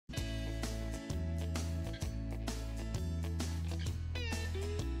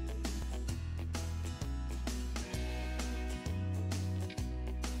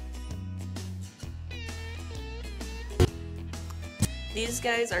These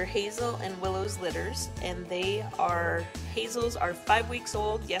guys are Hazel and Willow's litters, and Hazel's are 5 weeks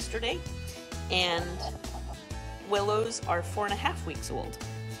old yesterday, and Willow's are 4.5 weeks old.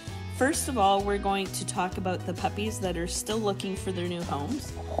 First of all, we're going to talk about the puppies that are still looking for their new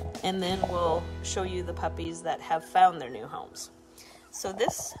homes, and then we'll show you the puppies that have found their new homes. So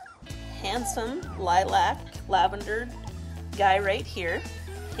this handsome lilac lavender guy right here,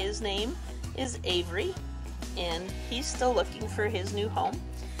 his name is Avery, and he's still looking for his new home.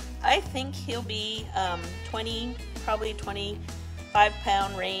 I think he'll be probably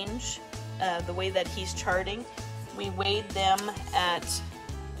 25-pound range, the way that he's charting. We weighed them at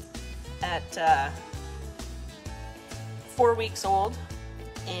 4 weeks old,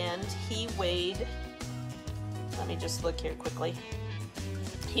 and he weighed, let me just look here quickly,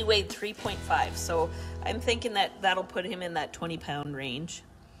 he weighed 3.5, so I'm thinking that that'll put him in that 20-pound range.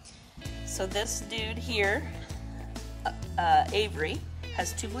 So this dude here, Avery,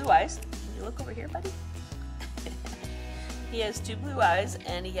 has 2 blue eyes. Can you look over here, buddy? He has 2 blue eyes,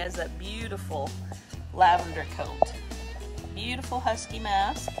 and he has that beautiful lavender coat. Beautiful husky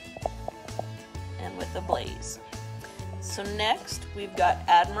mask, and with a blaze. So next we've got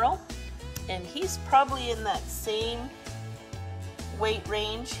Admiral, and he's probably in that same weight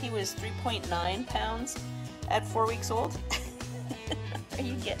range. He was 3.9 pounds at 4 weeks old. Are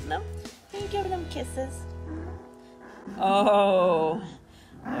you getting them? Are you giving them kisses? Oh,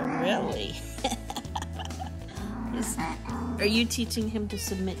 really? Are you teaching him to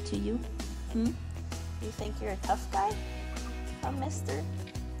submit to you? You think you're a tough guy? Mr.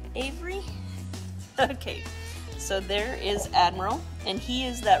 Avery? Okay, so there is Admiral, and he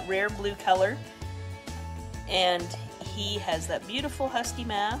is that rare blue color, and he has that beautiful husky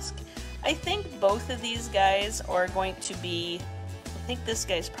mask. I think both of these guys are going to be, I think this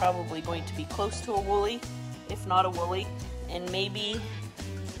guy's probably going to be close to a woolly, if not a woolly, and maybe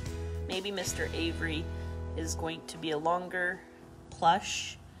Mr. Avery is going to be a longer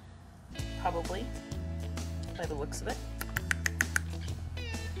plush, probably, by the looks of it.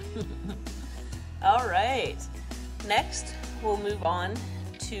 All right, next we'll move on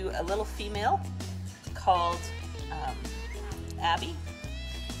to a little female called Abby,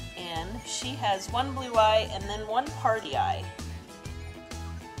 and she has 1 blue eye and then 1 party eye.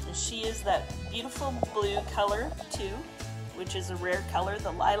 And she is that beautiful blue color too, which is a rare color.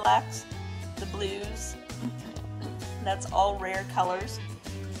 The lilacs, the blues, that's all rare colors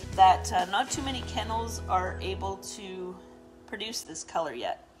that not too many kennels are able to produce this color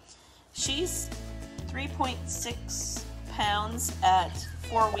yet. She's 3.6 pounds at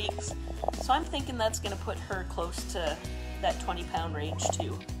 4 weeks, so I'm thinking that's going to put her close to that 20-pound range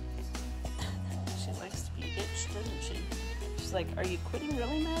too. She likes to be itched, doesn't she? She's like, "Are you quitting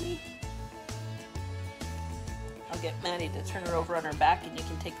really, Maddie?" I'll get Maddie to turn her over on her back and you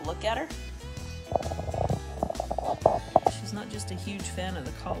can take a look at her. She's not just a huge fan of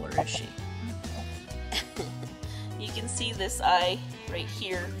the collar, is she? You can see this eye right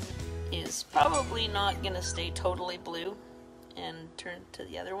here is probably not going to stay totally blue, and turn to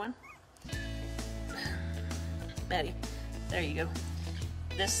the other one. Maddie, there you go.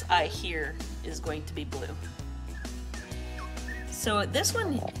 This eye here is going to be blue. So this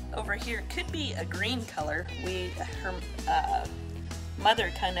one over here could be a green color. Her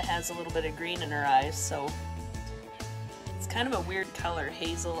mother kind of has a little bit of green in her eyes, so it's kind of a weird color.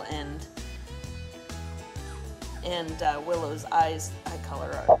 Hazel and Willow's eye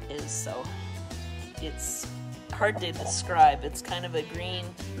color is, so it's hard to describe. It's kind of a green,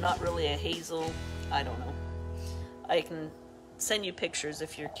 not really a hazel. I don't know. I can send you pictures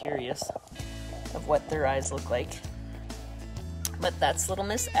if you're curious of what their eyes look like. But that's little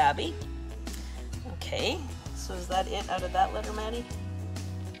Miss Abby. Okay, so is that it out of that letter, Maddie?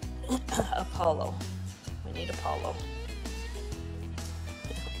 Apollo. We need Apollo.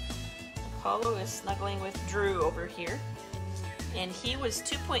 Apollo is snuggling with Drew over here, and he was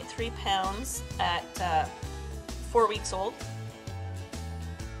 2.3 pounds at 4 weeks old.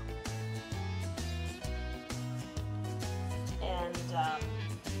 And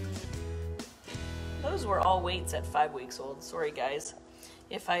those were all weights at 5 weeks old. Sorry guys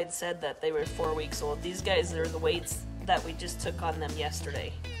if I had said that they were 4 weeks old. These guys are the weights that we just took on them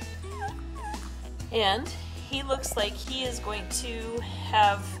yesterday. And he looks like he is going to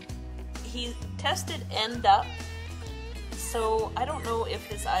have, he tested end up, so I don't know if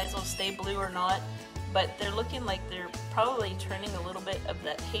his eyes will stay blue or not, but they're looking like they're probably turning a little bit of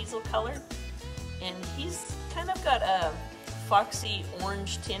that hazel color, and he's kind of got a foxy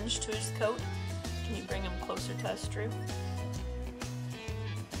orange tinge to his coat. Can you bring him closer to us, Drew?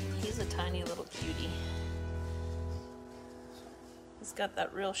 He's a tiny little cutie. He's got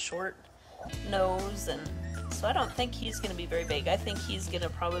that real short nose, and so I don't think he's going to be very big. I think he's going to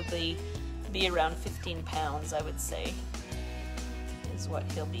probably be around 15 pounds, I would say, is what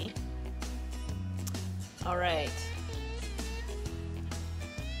he'll be. All right.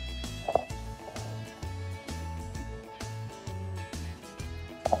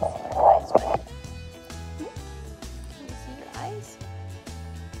 Can you see your eyes?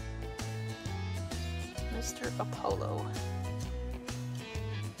 Mr. Apollo.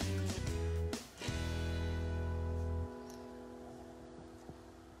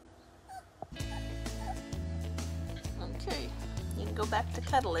 Okay, you can go back to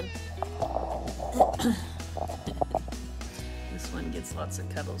cuddling. This one gets lots of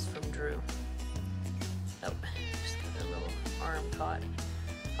cuddles from Drew. Oh, she's got her little arm caught.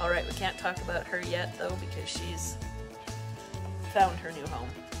 All right, we can't talk about her yet though because she's found her new home.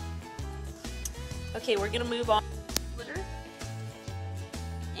 Okay, we're gonna move on.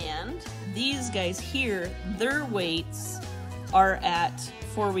 And these guys here, their weights are at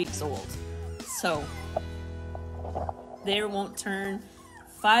 4 weeks old. So they won't turn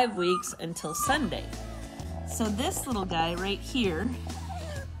 5 weeks until Sunday. So this little guy right here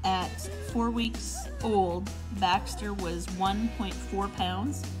at 4 weeks old, Baxter was 1.4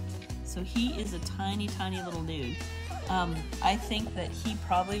 pounds. So he is a tiny, tiny little dude. I think that he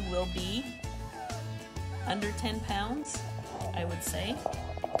probably will be under 10 pounds, I would say,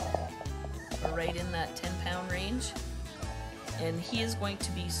 or right in that 10-pound range. And he is going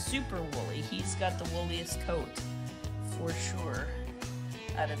to be super woolly. He's got the wooliest coat for sure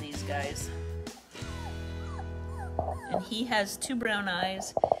out of these guys. And he has 2 brown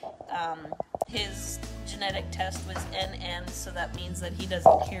eyes. His genetic test was NN, so that means that he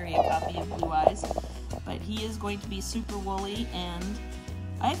doesn't carry a copy of blue eyes. But he is going to be super woolly, and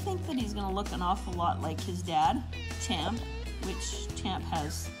I think that he's going to look an awful lot like his dad, Champ, which Champ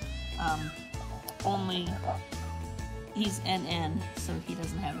has he's NN, so he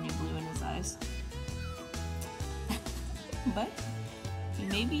doesn't have any blue in his eyes. But you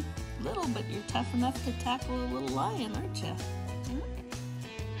may be little, but you're tough enough to tackle a little lion, aren't you?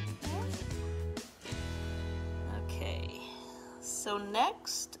 Okay, so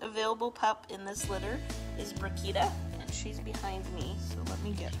next available pup in this litter is Brakita, and she's behind me, so let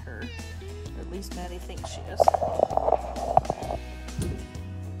me get her, or at least Maddie thinks she is. Oh,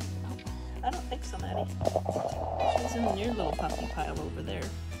 I don't think so, Maddie. She's in your little puppy pile over there.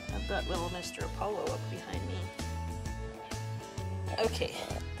 I've got little Mr. Apollo up behind me. Okay,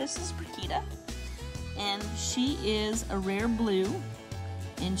 this is Brakita, and she is a rare blue,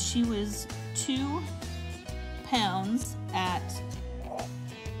 and she was 2 pounds at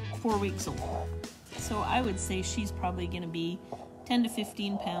 4 weeks old. So I would say she's probably going to be 10 to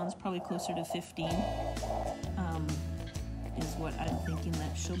 15 pounds, probably closer to 15, is what I'm thinking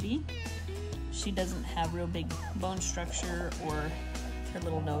that she'll be. She doesn't have real big bone structure, or her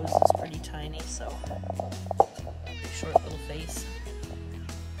little nose is pretty tiny, so pretty short little face.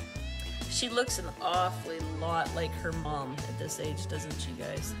 She looks an awfully lot like her mom at this age, doesn't she,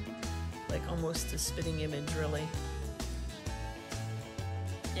 guys? Like almost a spitting image, really.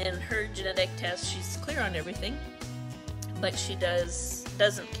 In her genetic test, she's clear on everything, but she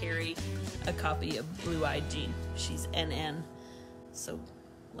doesn't carry a copy of blue-eyed gene. She's NN, so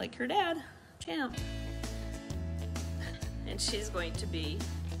like her dad, Champ. And she's going to be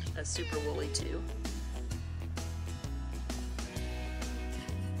a super woolly too.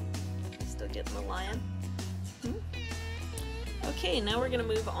 Still getting the lion. Okay, now we're going to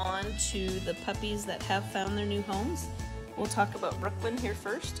move on to the puppies that have found their new homes. We'll talk about Brooklyn here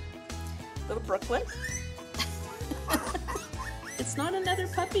first. Little Brooklyn. It's not another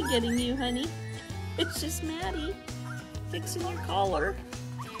puppy getting you, honey. It's just Maddie fixing your collar.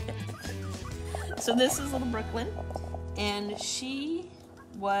 So this is little Brooklyn, and she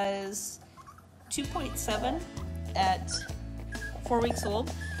was 2.7 at 4 weeks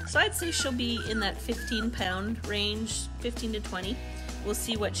old. So I'd say she'll be in that 15-pound range, 15 to 20. We'll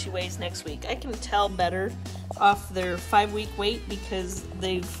see what she weighs next week. I can tell better off their 5-week weight because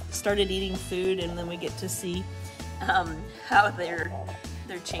they've started eating food, and then we get to see how they're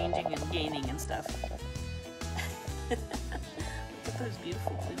changing and gaining and stuff. Look at those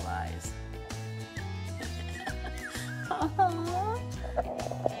beautiful blue eyes. Aww,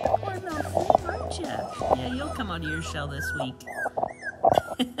 poor little thing, aren't you? Yeah, you'll come out of your shell this week.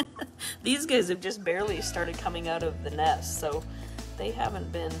 These guys have just barely started coming out of the nest, so they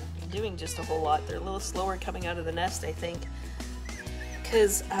haven't been doing just a whole lot. They're a little slower coming out of the nest, I think,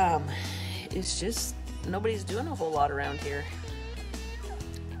 because it's just nobody's doing a whole lot around here.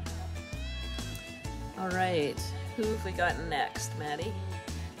 All right, Who have we got next, Maddie?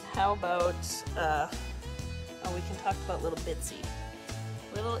 How about, oh, we can talk about little Bitsy.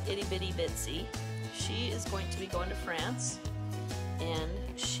 Little itty bitty Bitsy. She is going to be going to France, and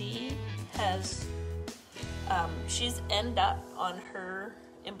she has, she's ended up on her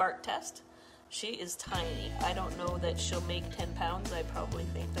embark test. She is tiny. I don't know that she'll make 10 pounds. I probably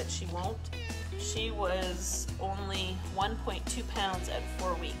think that she won't. She was only 1.2 pounds at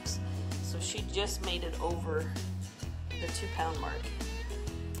 4 weeks. So she just made it over the 2 pound mark.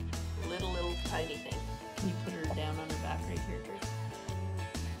 Little tiny thing. Can you put her down on her back right here, Drew?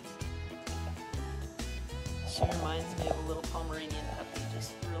 She reminds me of a little Pomeranian puppy,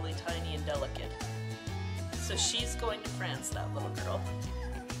 just really tiny and delicate. So she's going to France, that little girl.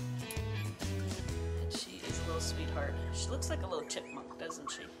 And she is a little sweetheart. She looks like a little chipmunk,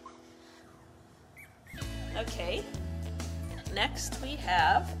 doesn't she? Okay. Next we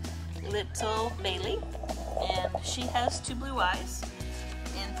have little Bailey, and she has 2 blue eyes,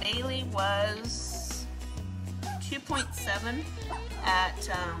 and Bailey was 2.7 at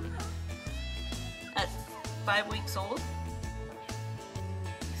 5 weeks old.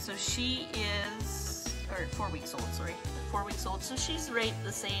 So she is, or 4 weeks old, sorry, 4 weeks old. So she's right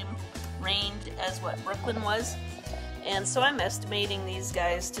the same range as what Brooklyn was, and so I'm estimating these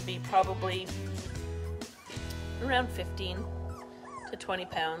guys to be probably around 15 to 20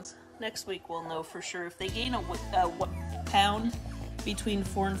 pounds. Next week we'll know for sure. If they gain a pound between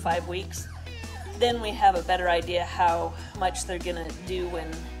 4 and 5 weeks, then we have a better idea how much they're gonna do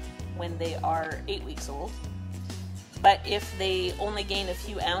when they are 8 weeks old. But if they only gain a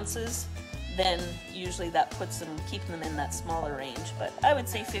few ounces, then usually that puts them, keeping them in that smaller range. But I would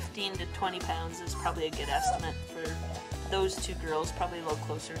say 15 to 20 pounds is probably a good estimate for those 2 girls, probably a little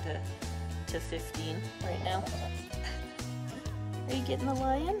closer to 15 right now. Are you getting the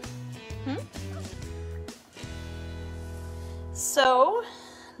lion? So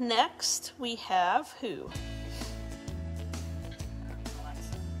next we have who?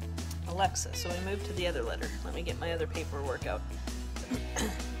 Alexa. So we move to the other letter. Let me get my other paperwork out.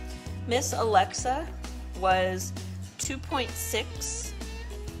 Miss Alexa was 2.6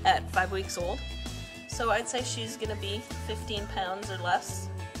 at 5 weeks old. So I'd say she's gonna be 15 pounds or less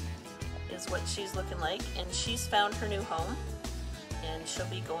is what she's looking like. And she's found her new home, and she'll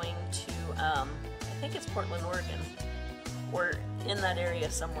be going to, I think it's Portland, Oregon, or in that area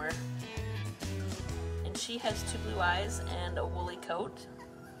somewhere. And she has 2 blue eyes and a woolly coat,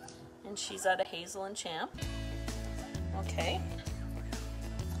 and she's out of Hazel and Champ. Okay.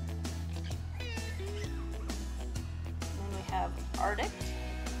 Then we have Arctic.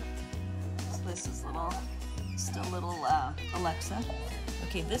 So this is still little Alexa.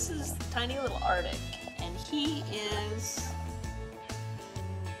 Okay, this is tiny little Arctic, and he is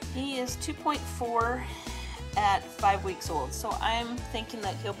 2.4 at 5 weeks old. So I'm thinking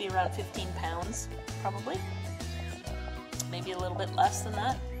that he'll be around 15 pounds, probably. Maybe a little bit less than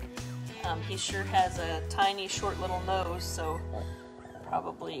that. He sure has a tiny, short little nose, so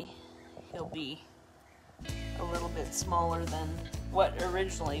probably he'll be a little bit smaller than what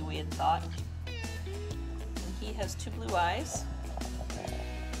originally we had thought. And he has 2 blue eyes. What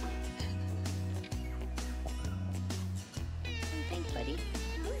do you think, buddy?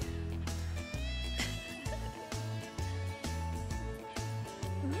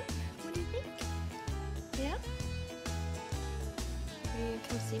 What do you think? Yeah? Are you gonna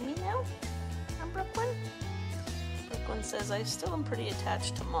come see me now? Brooklyn? Brooklyn says, I still am pretty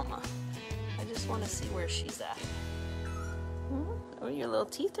attached to Mama. I just want to see where she's at. Oh, your little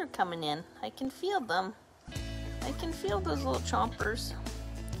teeth are coming in. I can feel them. I can feel those little chompers.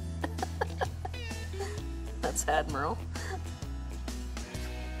 That's Admiral.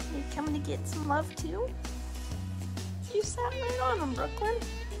 You coming to get some love too? You sat right on him, Brooklyn.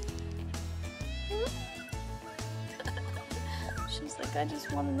 She's like, I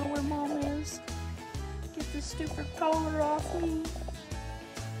just want to know where Mom is. Get this stupid collar off me.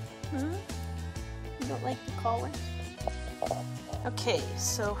 You don't like the collar? Okay,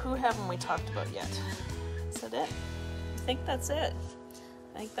 so who haven't we talked about yet? Is that it? I think that's it.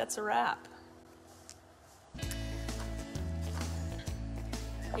 I think that's a wrap.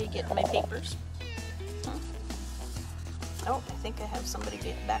 Are you getting my papers? Oh, I think I have somebody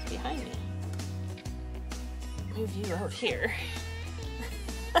back behind me. Move you out here.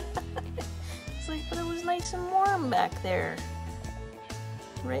 It's like, but it was nice and warm back there.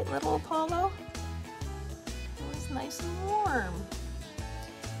 Right, little Apollo? It was nice and warm.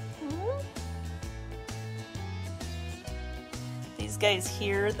 These guys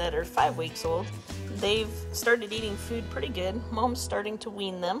here that are 5 weeks old, they've started eating food pretty good. Mom's starting to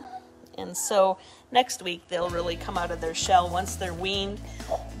wean them, And so next week they'll really come out of their shell. Once they're weaned,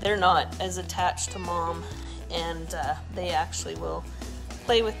 they're not as attached to mom, and they actually will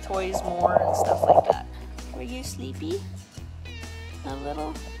play with toys more and stuff like that. Were you sleepy? A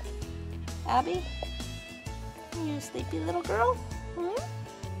little Abby? Are you a sleepy little girl?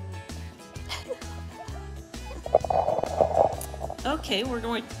 Okay, we're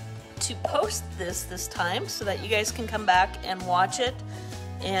going to post this time so that you guys can come back and watch it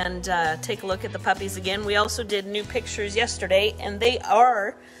and take a look at the puppies again. We also did new pictures yesterday, and they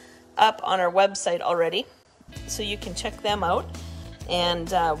are up on our website already, so you can check them out.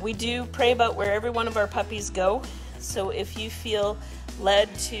 And we do pray about where every one of our puppies go, so if you feel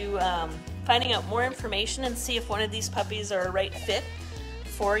led to finding out more information and see if one of these puppies are a right fit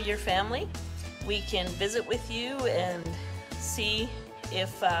for your family, we can visit with you and see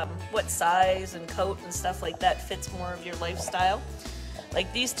if what size and coat and stuff like that fits more of your lifestyle.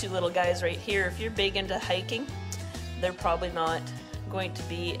 Like these two little guys right here, if you're big into hiking, they're probably not going to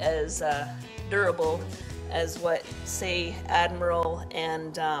be as durable as what, say, Admiral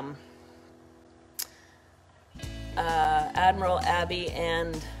and Admiral, Abby,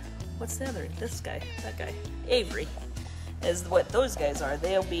 and what's the other, that guy, Avery, is what those guys are.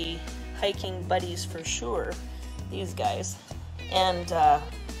 They'll be hiking buddies for sure, these guys. And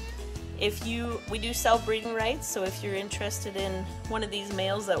we do sell breeding rights, so if you're interested in one of these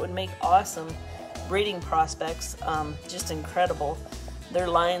males that would make awesome breeding prospects, just incredible. Their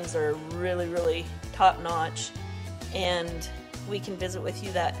lines are really, really top-notch, and we can visit with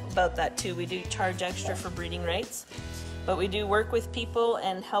you about that too. We do charge extra for breeding rights, but we do work with people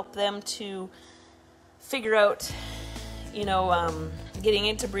and help them to figure out, you know, getting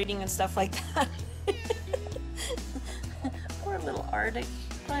into breeding and stuff like that. Poor little Arctic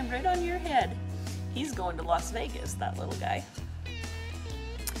climbed right on your head. He's going to Las Vegas, that little guy.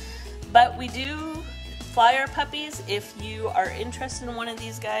 But we do fly our puppies. If you are interested in one of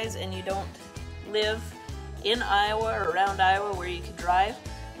these guys and you don't live in Iowa or around Iowa where you could drive,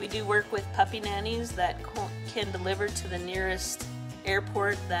 we do work with puppy nannies that can deliver to the nearest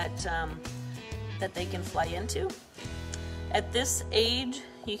airport that that they can fly into. At this age,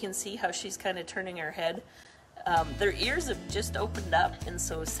 you can see how she's kind of turning her head. Their ears have just opened up, and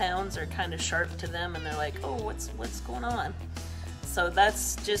so sounds are kind of sharp to them, and they're like, oh, what's going on? So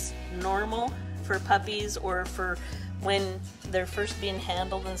that's just normal for puppies, or for when they're first being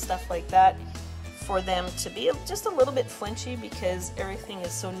handled and stuff like that, for them to be just a little bit flinchy because everything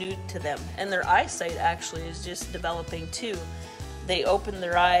is so new to them. And their eyesight actually is just developing too. They opened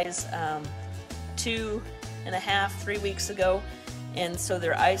their eyes 2.5, 3 weeks ago, and so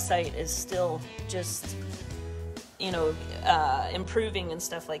their eyesight is still just, you know, improving and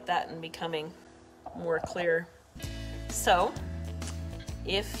stuff like that and becoming more clear. So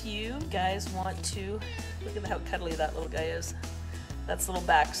if you guys want to, look at how cuddly that little guy is. That's little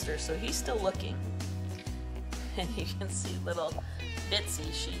Baxter, so he's still looking. And you can see little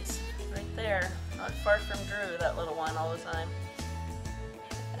Bitsy, she's right there, not far from Drew, that little one, all the time.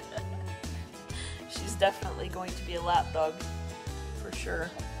 She's definitely going to be a lap dog, for sure.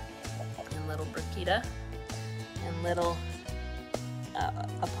 And little Brikita, and little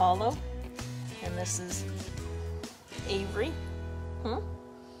Apollo, and this is Avery.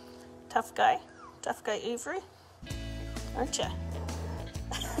 Tough guy Avery, aren't ya?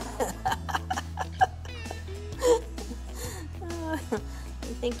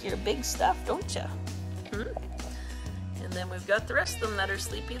 You think you're big stuff, don't ya? And then we've got the rest of them that are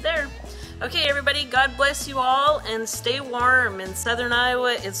sleepy there. Okay, everybody, God bless you all, and stay warm. In southern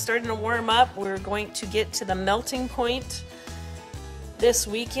Iowa, it's starting to warm up. We're going to get to the melting point this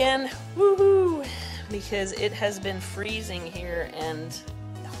weekend. Woohoo! Because it has been freezing here and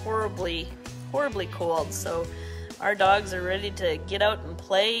horribly, horribly cold. So our dogs are ready to get out and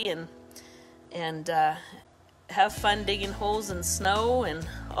play and have fun digging holes in snow and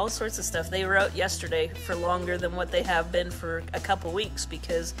all sorts of stuff. They were out yesterday for longer than what they have been for a couple weeks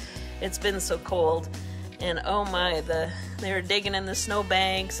because it's been so cold. And oh my, they were digging in the snow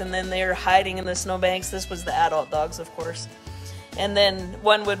banks, and then they were hiding in the snow banks. This was the adult dogs, of course. And then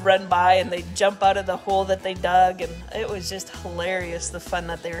one would run by and they'd jump out of the hole that they dug, and it was just hilarious, the fun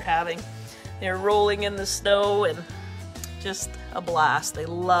that they were having. They were rolling in the snow and just a blast. They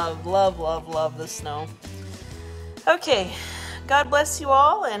love, love, love, love the snow. Okay, God bless you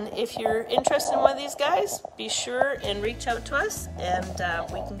all, and if you're interested in one of these guys, be sure and reach out to us, and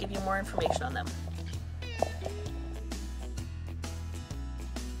we can give you more information on them.